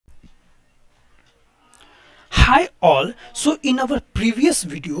Hi all, so in our previous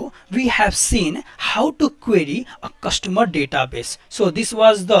video we have seen how to query a customer database. So this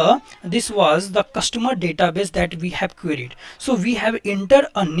was the customer database that we have queried. So we have entered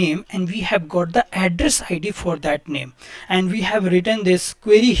a name and we have got the address ID for that name, and we have written this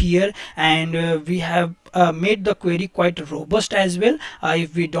query here, and we have made the query quite robust as well.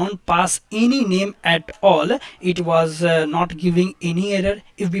 If we don't pass any name at all, it was not giving any error.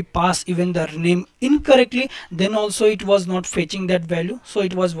 If we pass even the name incorrectly, then also it was not fetching that value. So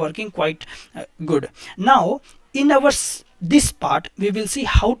it was working quite good. Now in our this part we will see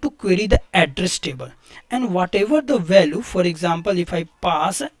how to query the address table, and whatever the value, for example if I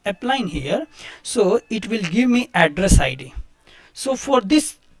pass apply here, so it will give me address ID. So for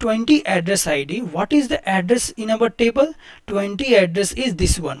this 20 address ID, what is the address in our table? 20 address is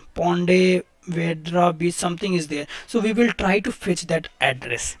this one, Ponde Vedra Beach, something is there. So we will try to fetch that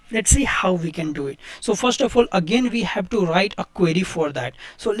address. Let's see how we can do it. So first of all, again we have to write a query for that.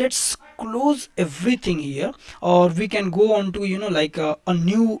 So let's close everything here, or we can go on to like a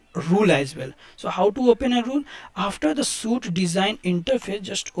new rule as well. So how to open a rule? After the suit design interface,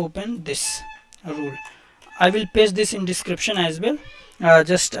 just open this rule. I will paste this in description as well.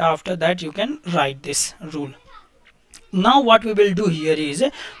 Just after that you can write this rule. Now what we will do here is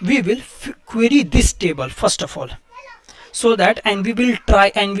we will query this table first of all, so that, and we will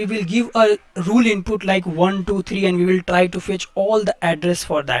try and we will give a rule input like 1 2 3, and we will try to fetch all the address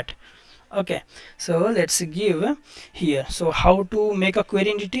for that. Okay, so let's give here. So how to make a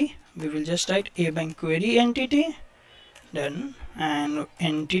query entity? We will just write a bank query entity, done. And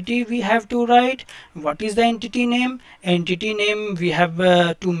entity we have to write what is the entity name. Entity name we have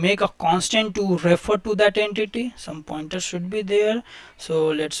to make a constant to refer to that entity. Some pointer should be there, so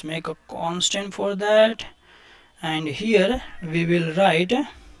let's make a constant for that. And here we will write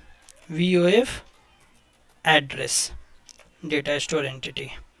VOF address data store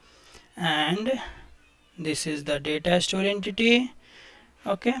entity, and this is the data store entity.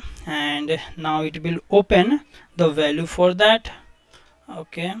 Okay, and now it will open the value for that.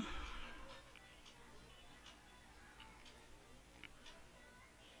 Okay,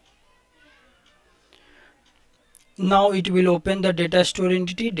 now it will open the data store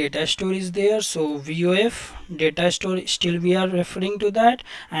entity. Data store is there, so VOF data store, still we are referring to that,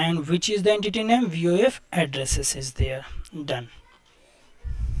 and which is the entity name? VOF addresses is there. Done.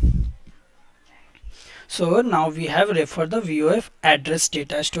 So now we have referred the VOF address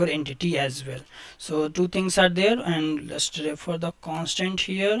data store entity as well. So two things are there, and let's refer the constant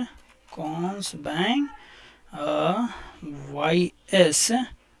here, cons bang YS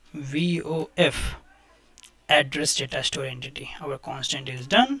VOF address data store entity. Our constant is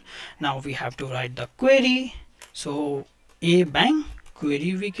done. Now we have to write the query. So a bang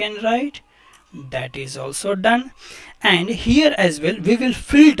query we can write, that is also done. And here as well we will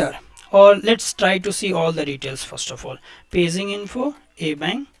filter, or let's try to see all the details. First of all, paging info, a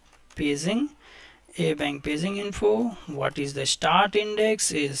bank paging, a bank paging info. What is the start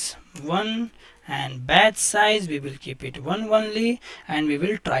index is 1, and batch size we will keep it 1 only, and we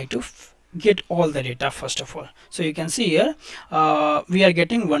will try to get all the data first of all. So you can see here we are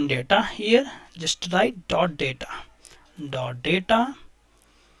getting one data here. Just write dot data.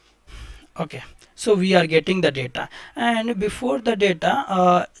 Okay, so we are getting the data, and before the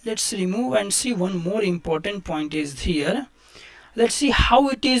data let's remove and see one more important point is here. Let's see how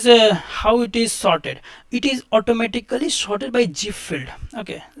it is sorted. It is automatically sorted by zip field.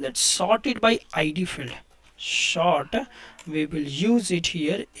 Okay, let's sort it by ID field. Sort, we will use it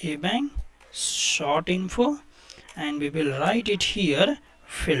here, a bank sort info, and we will write it here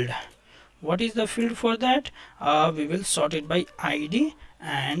field. What is the field for that? We will sort it by ID,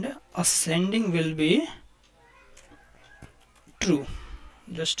 and ascending will be true.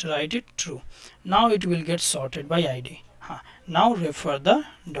 Just write it true. Now it will get sorted by ID. Now refer the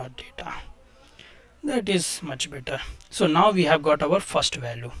dot data. That is much better. So now we have got our first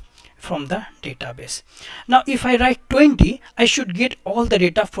value from the database. Now if I write 20, I should get all the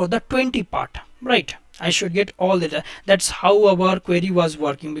data for the 20 part, right? I should get all the data. That's how our query was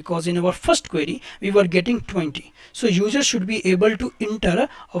working, because in our first query we were getting 20. So user should be able to enter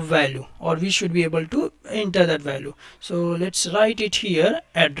a value, or we should be able to enter that value. So let's write it here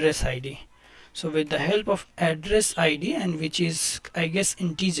address ID. So with the help of address ID, and which is I guess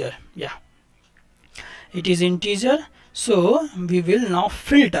integer, yeah, it is integer. So we will now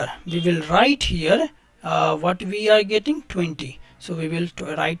filter. We will write here what we are getting, 20. So we will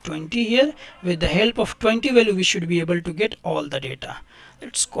write 20 here. With the help of 20 value we should be able to get all the data.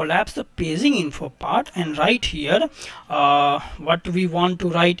 Let's collapse the paging info part and write here what we want to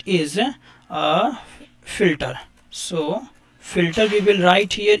write is filter. So filter we will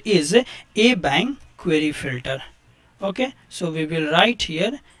write here is a bank query filter. Okay, so we will write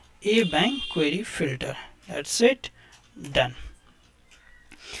here a bank query filter. That's it, done.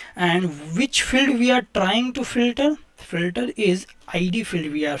 And which field we are trying to filter? Filter is id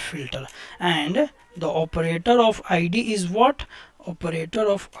field we are filter, and the operator of id is what? Operator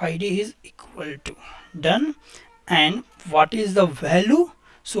of id is equal to, done. And what is the value?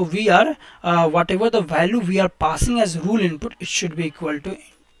 So we are whatever the value we are passing as rule input, it should be equal to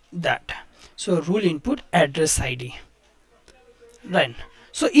that. So rule input address id, right?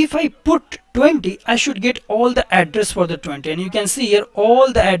 So if I put 20, I should get all the address for the 20, and you can see here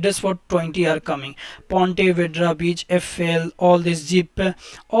all the address for 20 are coming. Ponte Vedra Beach, FL, all this zip,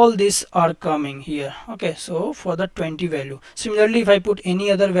 all these are coming here. Okay, so for the 20 value. Similarly, if I put any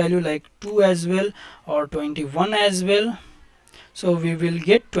other value like 2 as well or 21 as well, so we will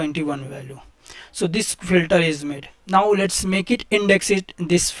get 21 value. So this filter is made. Now let's make it index it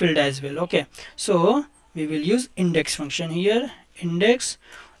this field as well. Okay, so we will use index function here. Index,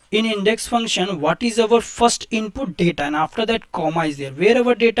 in index function, what is our first input? Data, and after that comma is there. Where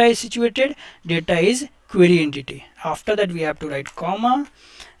our data is situated? Data is query entity. After that we have to write comma,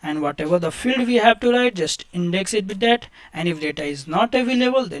 and whatever the field we have to write, just index it with that. And if data is not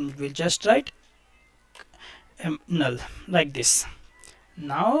available, then we'll just write null, like this.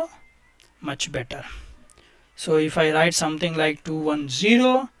 Now much better. So if I write something like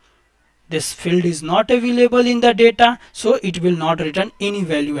 210, this field is not available in the data, so it will not return any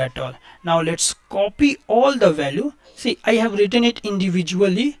value at all. Now let's copy all the value. See, I have written it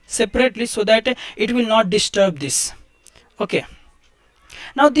individually, separately, so that it will not disturb this. Okay,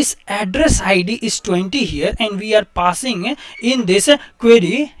 now this address id is 20 here, and we are passing in this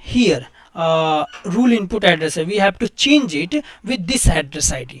query here rule input address. We have to change it with this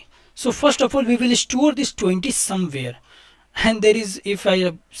address id. So first of all, we will store this 20 somewhere. And there is, if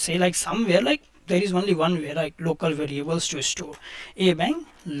I say like somewhere, like there is only one way, like local variables to store. A bank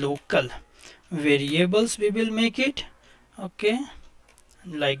local variables we will make it. Okay,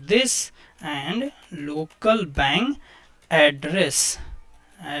 like this. And local bank address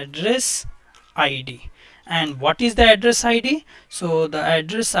id. And what is the address id? So the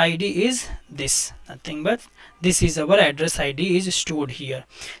address id is this, nothing but this is our address id is stored here.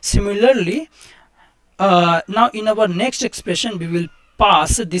 Similarly, now in our next expression we will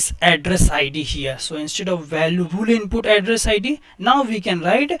pass this address id here. So instead of value rule input address id, now we can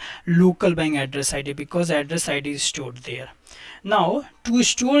write local bank address id, because address id is stored there. Now to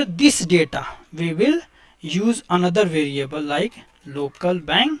store this data, we will use another variable like local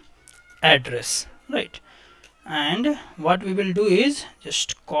bank address, right? And what we will do is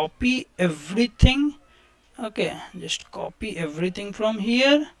just copy everything. Okay, just copy everything from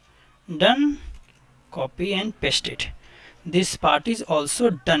here, done. Copy and paste it. This part is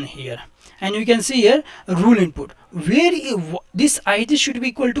also done here, and you can see here rule input, where this id should be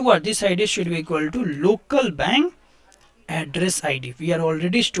equal to what? This id should be equal to local bank address id. We are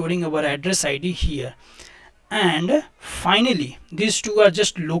already storing our address id here. And finally, these two are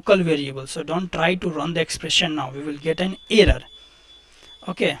just local variables, so don't try to run the expression now, we will get an error.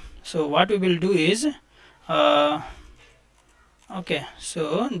 Okay, so what we will do is okay,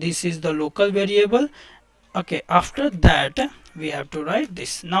 so this is the local variable. Okay, after that we have to write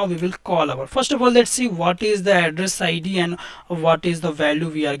this. Now we will call our, first of all, let's see what is the address id and what is the value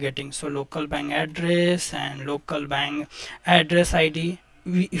we are getting. So local bank address and local bank address id.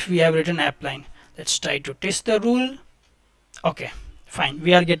 If we have written appline, let's try to test the rule. Okay, fine,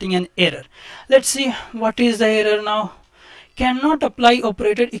 we are getting an error. Let's see what is the error now. Cannot apply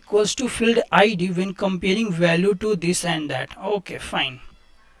operator equals to field id when comparing value to this and that. Okay, fine.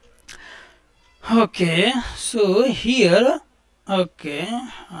 Okay, so here, okay,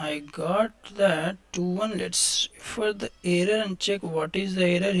 I got that 21. Let's for the error and check what is the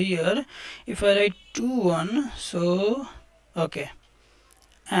error here. If I write 21, so okay,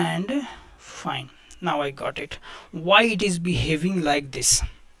 and fine, now I got it, why it is behaving like this.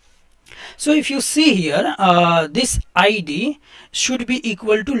 So if you see here, this id should be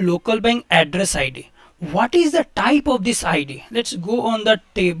equal to local bank address id. What is the type of this id? Let's go on the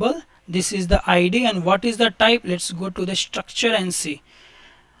table. This is the id, and what is the type? Let's go to the structure and see.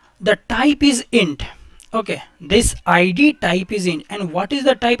 The type is int. Okay, this id type is int. And what is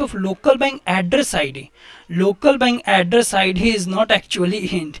the type of local bank address id? Local bank address id is not actually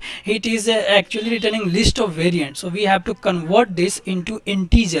int, it is actually returning list of variants. So we have to convert this into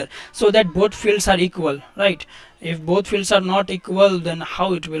integer so that both fields are equal, right? If both fields are not equal, then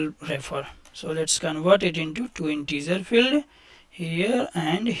how it will refer? So let's convert it into two integer field here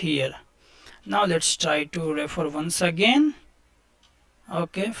and here. Now let's try to refer once again.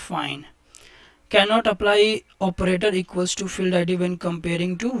 Okay, fine. Cannot apply operator equals to field ID when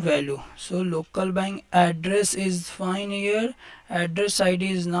comparing to value. So local bank address is fine here. Address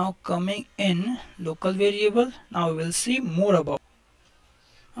ID is now coming in local variable. Now we will see more about.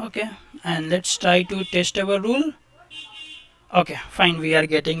 Okay, and let's try to test our rule. Okay, fine, we are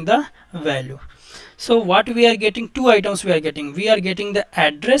getting the value. So what we are getting, two items we are getting the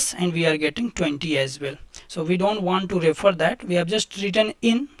address and we are getting 20 as well. So we don't want to refer that, we have just written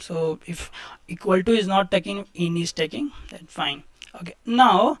in. So if equal to is not taking, in is taking, then fine. Okay,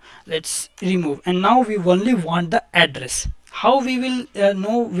 now let's remove, and now we only want the address. How we will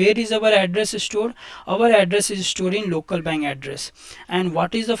know where is our address stored? Our address is stored in local bank address. And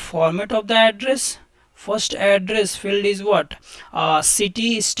what is the format of the address? First address field is what?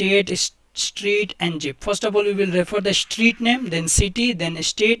 City, state, street and zip. First of all we will refer the street name, then city, then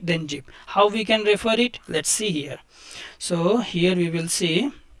state, then zip. How we can refer it? Let's see here. So here we will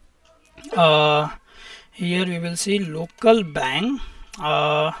see local bank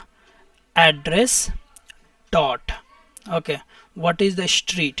address dot. Okay, what is the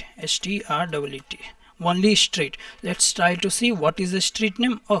street? STREET, only street. Let's try to see what is the street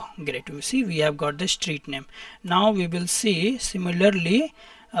name. Oh great, we see we have got the street name. Now we will see similarly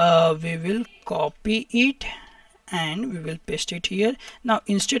we will copy it and we will paste it here. Now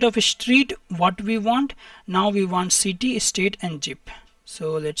instead of a street, what we want? Now we want city, state and zip.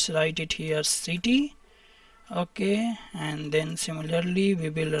 So let's write it here, city. Okay, and then similarly we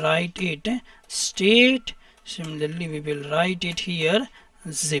will write it state. Similarly we will write it here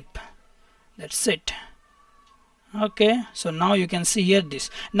zip. That's it. Okay, so now you can see here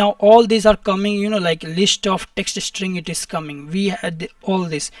this. Now all these are coming, you know, like list of text string it is coming. We had all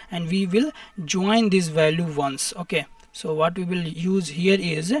this and we will join this value once. Okay, so what we will use here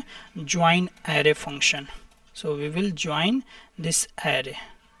is join array function. So we will join this array.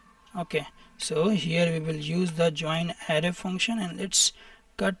 Okay, so here we will use the join array function, and let's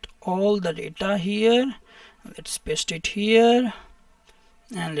cut all the data here. Let's paste it here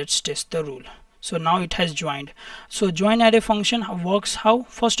and let's test the rule. So now it has joined. So join array function works how?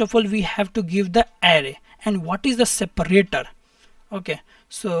 First of all we have to give the array, and what is the separator? Okay,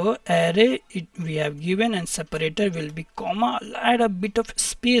 so array we have given, and separator will be comma, add a bit of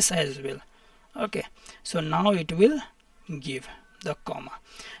space as well. Okay, so now it will give the comma.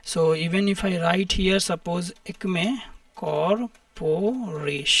 So even if I write here, suppose Acme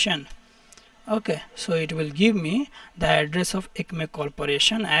Corporation, okay, so it will give me the address of Acme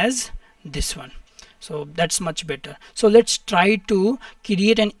Corporation as this one. So that's much better. So let's try to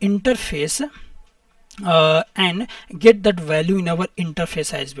create an interface and get that value in our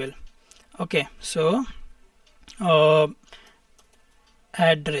interface as well. Okay, so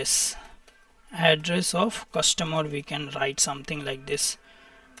address of customer, we can write something like this,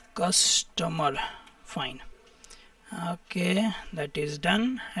 customer. Fine. Okay, that is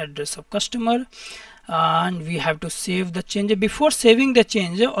done. Address of customer, and we have to save the change. Before saving the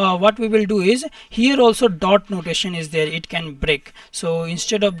change, what we will do is, here also dot notation is there, it can break. So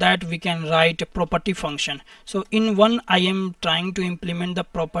instead of that we can write a property function. So in one I am trying to implement the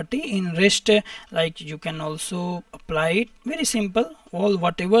property, in rest like you can also apply it. Very simple. All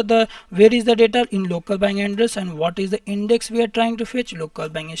whatever the, where is the data in local bank address and what is the index we are trying to fetch, local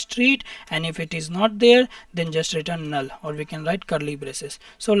bank street, and if it is not there then just return null, or we can write curly braces.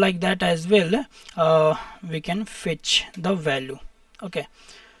 So like that as well we can fetch the value. Okay,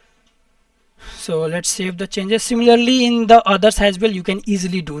 so let's save the changes. Similarly in the others as well you can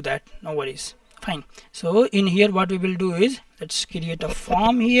easily do that, no worries. Fine. So in here what we will do is, let's create a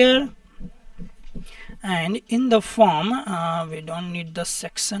form here, and in the form we don't need the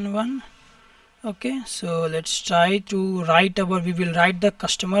section one. Okay, so let's try to write we will write the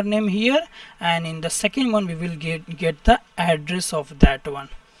customer name here, and in the second one we will get the address of that one.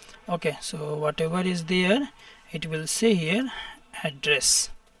 Okay, so whatever is there it will say here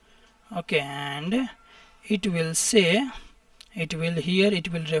address. Okay, and it will say, it will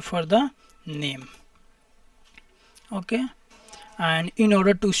refer the name. Okay, and in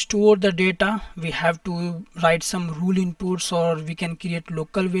order to store the data we have to write some rule inputs, or we can create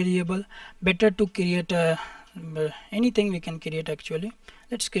local variable. Better to create anything we can create actually.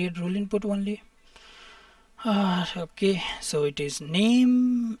 Let's create rule input only. Okay, so it is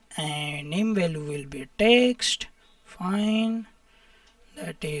name, and name value will be text. Fine,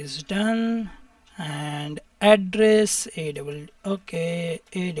 that is done. And address okay,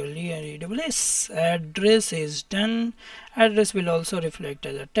 AWS address is done. Address will also reflect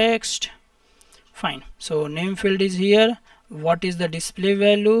as a text. Fine. So name field is here. What is the display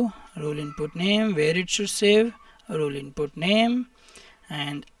value? rule input name, where it should save, rule input name,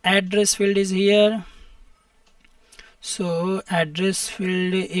 and address field is here. So address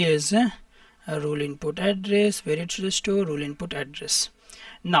field is a rule input address, where it should store, rule input address.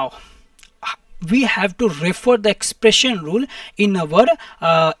 Now we have to refer the expression rule in our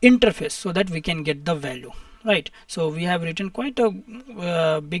interface so that we can get the value, right? So we have written quite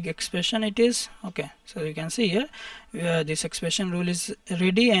a big expression it is. Okay, so you can see here this expression rule is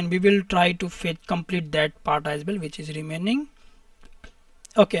ready, and we will try to complete that part as well which is remaining.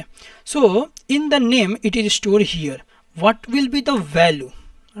 Okay, so in the name it is stored here. What will be the value,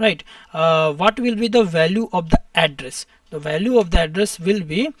 right? What will be the value of the address? The value of the address will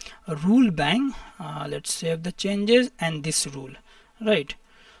be rule bang. Let's save the changes and this rule, right?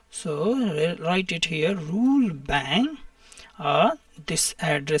 So write it here, rule bang. This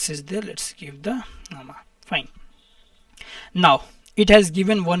address is there. Let's give the fine. Now it has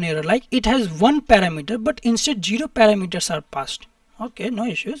given one error, like it has one parameter but instead 0 parameters are passed. Okay, no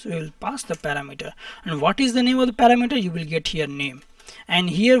issues, we will pass the parameter. And what is the name of the parameter? You will get here name. And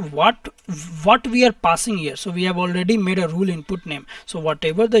here what we are passing here, so we have already made a rule input name, so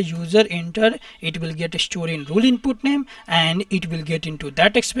whatever the user enter, it will get stored in rule input name, and it will get into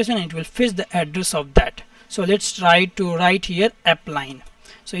that expression and it will fetch the address of that. So let's try to write here appline.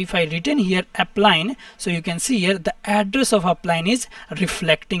 So if I written here appline, so you can see here the address of appline is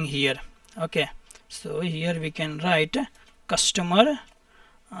reflecting here. Okay, so here we can write customer,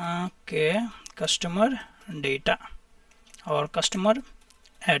 okay, customer data or customer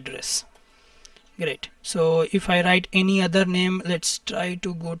address. Great. So if I write any other name, let's try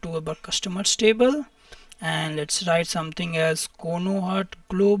to go to our customers table and let's write something as Konohat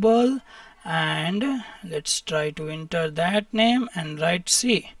Global, and let's try to enter that name and write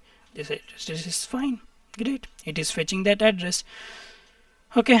C. This is fine. Great, it is fetching that address.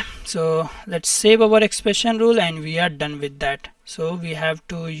 Okay, so let's save our expression rule and we are done with that. So we have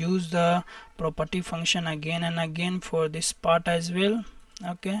to use the property function again and again for this part as well.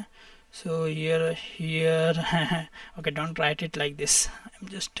 Okay, so here okay, don't write it like this, I'm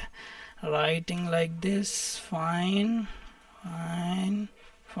just writing like this. Fine.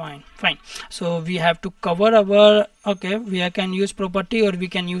 So we have to cover our, okay, we can use property or we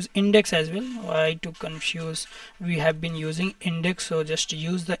can use index as well. Why to confuse, we have been using index, so just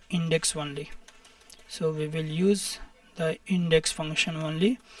use the index only. So we will use the index function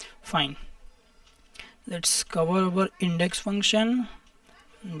only. Fine, let's cover our index function.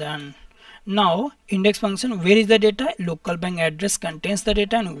 Done. Now index function, where is the data? Local bank address contains the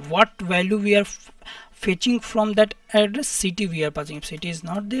data, and what value we are fetching from that address? City we are passing. If city is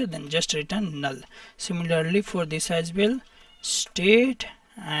not there, then just return null. Similarly for this as well, state,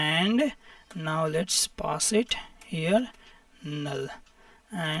 and now let's pass it here null,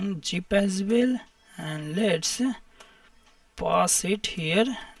 and zip as well, and let's pass it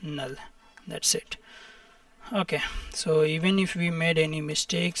here null. That's it. Okay, so even if we made any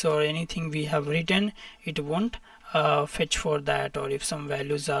mistakes or anything we have written, it won't fetch for that, or if some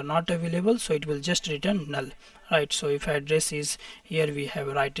values are not available, so it will just return null, right? So if address is here, we have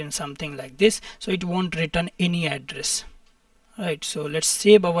written something like this, so it won't return any address, right? So let's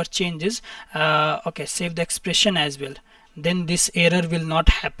save our changes. Okay, save the expression as well, then this error will not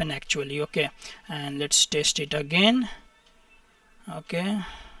happen actually. Okay, and let's test it again. Okay,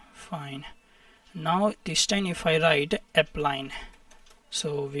 fine. Now this time if I write appline,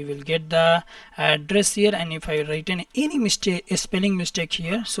 so we will get the address here, and if I write any mistake, a spelling mistake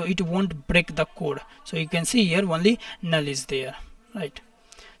here, so it won't break the code. So you can see here only null is there, right?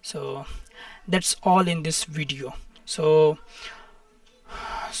 So that's all in this video. So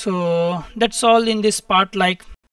that's all in this part. Like